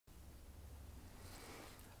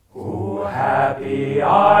happy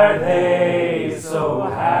are they, so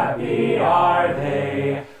happy are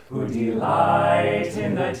they, who delight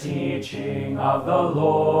in the teaching of the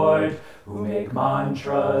Lord, who make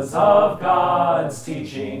mantras of God's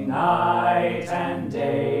teaching night and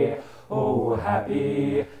day. Oh,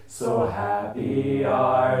 happy, so happy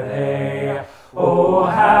are they. Oh,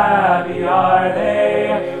 happy are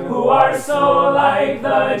they, who are so like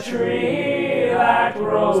the tree that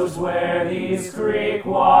grows where these creek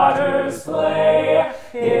waters play,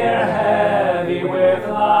 here heavy with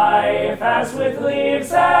life as with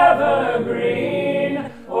leaves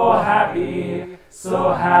evergreen. Oh, happy,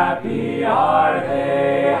 so happy are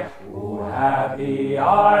they. Oh, happy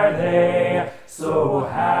are they, so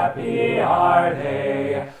happy are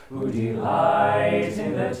they, who delight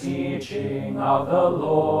in the teaching of the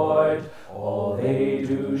Lord. All they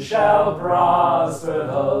do shall prosper,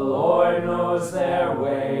 the Lord knows their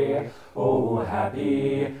way. Oh,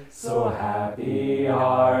 happy, so happy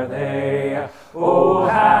are they. Oh,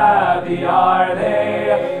 happy are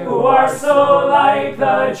they, who are so like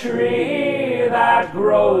the tree that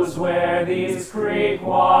grows where these creek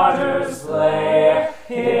waters play,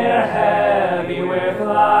 here heavy with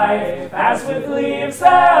life as with leaves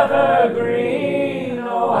evergreen.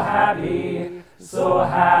 Oh, happy, so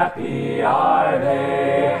happy are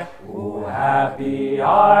they. Oh, happy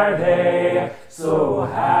are they, so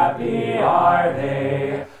happy are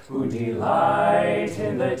they, who delight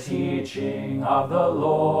in the teaching of the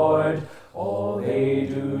Lord. All they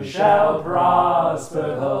do shall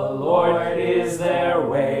prosper, the Lord is their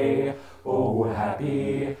way. Oh,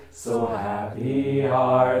 happy, so happy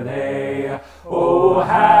are they. Oh,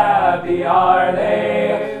 happy are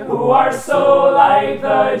they, who are so like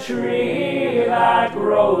the tree that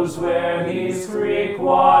grows where these creek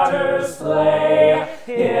waters play,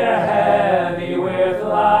 here heavy with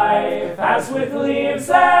life as with leaves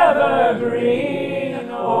evergreen.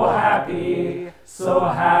 Oh, happy, so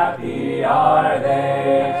happy are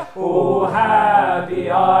they. Oh, happy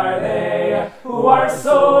are they, who are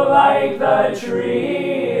so like the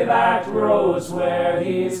tree that grows where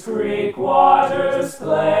these creek waters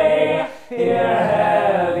play, here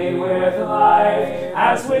heavy with life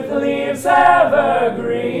as with leaves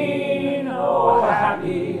evergreen.